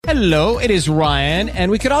Hello, it is Ryan,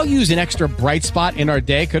 and we could all use an extra bright spot in our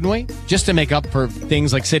day, couldn't we? Just to make up for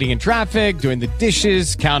things like sitting in traffic, doing the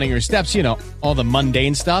dishes, counting your steps, you know, all the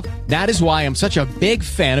mundane stuff. That is why I'm such a big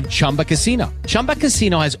fan of Chumba Casino. Chumba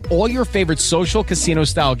Casino has all your favorite social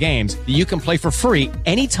casino-style games that you can play for free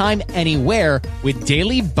anytime, anywhere with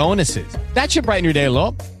daily bonuses. That should brighten your day a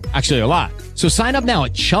little. Actually, a lot. So sign up now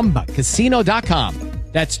at ChumbaCasino.com.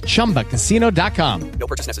 That's ChumbaCasino.com. No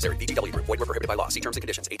purchase necessary. VGW Group. Void where prohibited by law. See terms and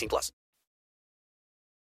conditions. 18+.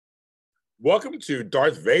 Welcome to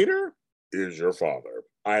Darth Vader is Your Father.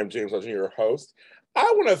 I am James Legend, your host.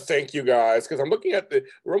 I want to thank you guys because I'm looking at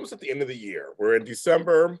we're almost at the end of the year. We're in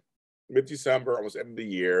December, mid-December, almost end of the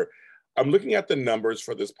year. I'm looking at the numbers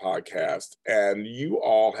for this podcast, and you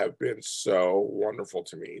all have been so wonderful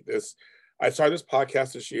to me. I started this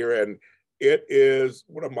podcast this year, and it is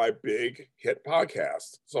one of my big hit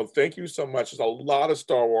podcasts. So thank you so much. There's a lot of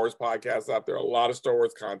Star Wars podcasts out there, a lot of Star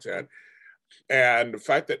Wars content. And the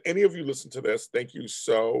fact that any of you listen to this, thank you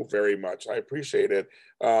so very much. I appreciate it.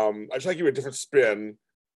 I try to give you a different spin,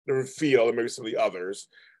 different feel than maybe some of the others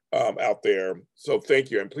out there. So thank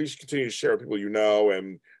you. And please continue to share with people you know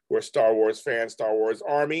and who are Star Wars fans, Star Wars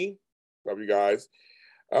Army. Love you guys.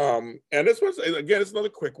 And this was, again, it's another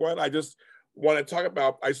quick one. I just want to talk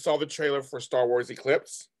about, I saw the trailer for Star Wars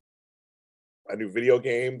Eclipse, a new video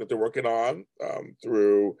game that they're working on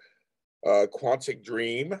through Quantic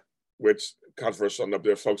Dream, which controversial enough.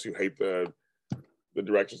 There are folks who hate the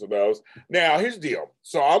directions of those. Now, here's the deal.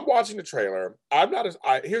 So I'm watching the trailer.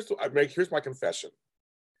 Here's my confession.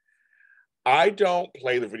 I don't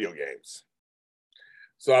play the video games.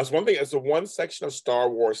 So that's one thing. It's the one section of Star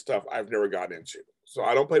Wars stuff I've never gotten into. So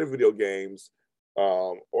I don't play the video games.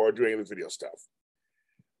 Or doing the video stuff.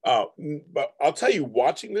 But I'll tell you,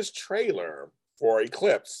 watching this trailer for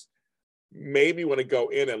Eclipse made me want to go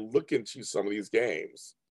in and look into some of these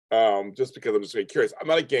games, just because I'm just very curious. I'm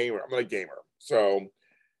not a gamer. So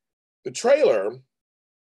the trailer,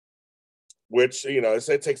 which, you know,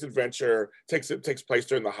 it takes adventure, it takes place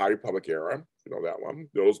during the High Republic era. You know that one.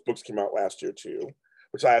 Those books came out last year too,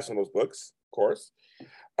 which I have some of those books, of course.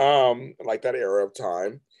 Like that era of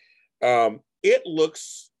time. It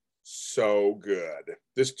looks so good.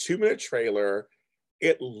 This 2-minute trailer,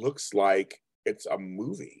 it looks like it's a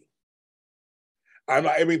movie.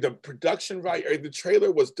 I mean, the production value, the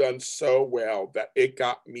trailer was done so well that it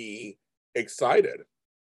got me excited.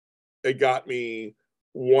 It got me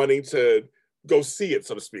wanting to go see it,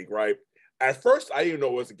 so to speak, right? At first, I didn't even know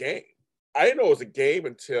it was a game. I didn't know it was a game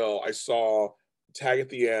until I saw the tag at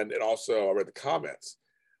the end, and also I read the comments.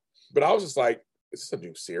 But I was just like, is this a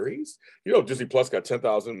new series? You know, Disney Plus got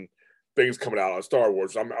 10,000 things coming out on Star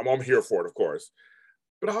Wars. I'm here for it, of course.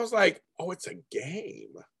 But I was like, oh, it's a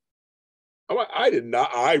game.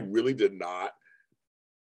 I really did not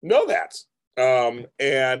know that.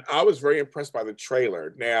 And I was very impressed by the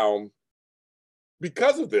trailer. Now,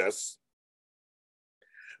 because of this,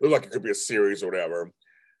 it looks like it could be a series or whatever.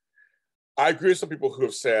 I agree with some people who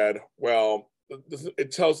have said, well,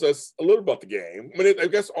 it tells us a little about the game. I mean, I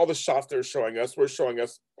guess all the shots they're showing us were showing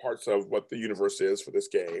us parts of what the universe is for this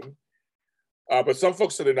game. But some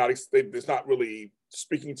folks said it's not really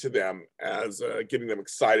speaking to them as getting them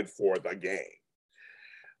excited for the game.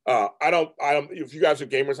 I don't. If you guys are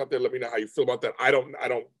gamers out there, let me know how you feel about that. I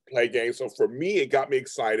don't play games, so for me, it got me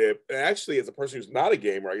excited. And actually, as a person who's not a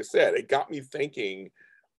gamer, like I said, it got me thinking.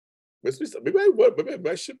 Maybe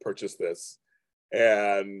I should purchase this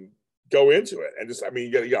and go into it, and just, I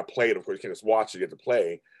mean, you got to play it. Of course, you can't just watch it; you have to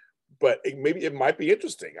play. But maybe it might be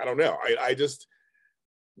interesting. I don't know.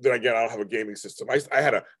 Then again, I don't have a gaming system. I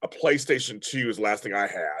had a PlayStation 2 is the last thing I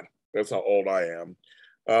had. That's how old I am.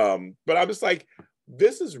 But I'm just like,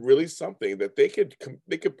 this is really something that they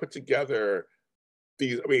could put together.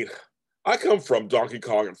 These, I mean, I come from Donkey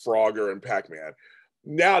Kong and Frogger and Pac-Man.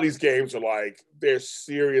 Now these games are like, they're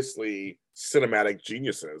seriously cinematic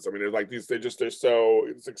geniuses. I mean, they're like these.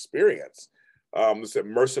 It's experience, this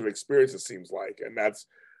immersive experience. It seems like, and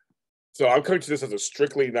so I'm coming to this as a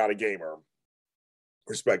strictly not a gamer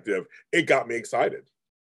perspective. It got me excited.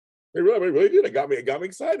 It really did. It got me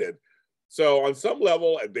excited. So on some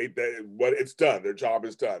level, what it's done, their job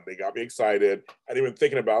is done. They got me excited. And even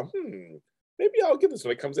thinking about, maybe I'll get this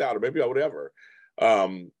when it comes out, or maybe I'll whatever.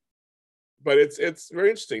 But it's very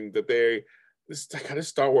interesting that this kind of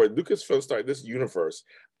Star Wars, Lucasfilm started this universe.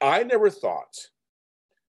 I never thought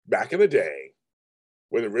back in the day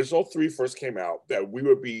when the original 3 first came out that we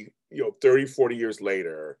would be, 30, 40 years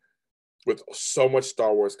later with so much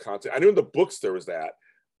Star Wars content. I knew in the books there was that,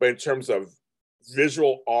 but in terms of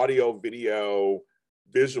visual, audio, video,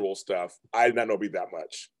 visual stuff, I did not know it'd be that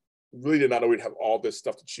much. really did not know we'd have all this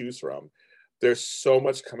stuff to choose from. There's so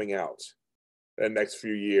much coming out in the next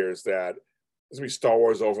few years that it's gonna be Star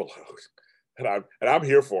Wars overload, and I'm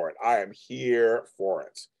here for it. I am here for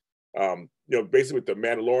it. Basically with the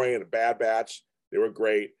Mandalorian and the Bad Batch, they were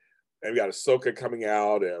great, and we got Ahsoka coming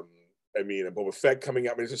out, and Boba Fett coming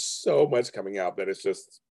out. There's just so much coming out that it's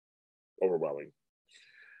just overwhelming.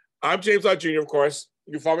 I'm James Lott Jr., of course.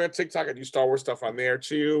 You can follow me on TikTok. I do Star Wars stuff on there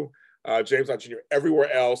too. James Lott Jr.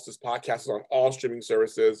 everywhere else. This podcast is on all streaming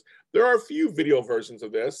services. There are a few video versions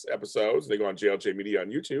of this episodes. They go on JLJ Media on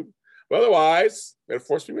YouTube. But otherwise, may the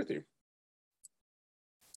Force be with you.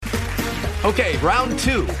 Okay, round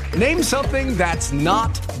 2. Name something that's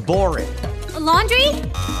not boring. A laundry?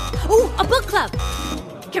 Ooh, a book club.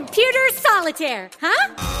 Computer solitaire,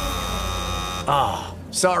 huh? Ah,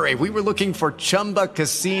 sorry, we were looking for Chumba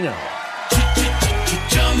Casino.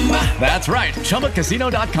 That's right,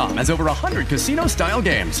 ChumbaCasino.com has over 100 casino-style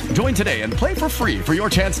games. Join today and play for free for your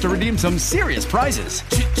chance to redeem some serious prizes.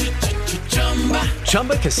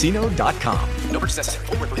 ChumbaCasino.com. No purchase necessary.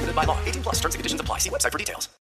 Void where prohibited by law. 18+ terms and conditions apply. See website for details.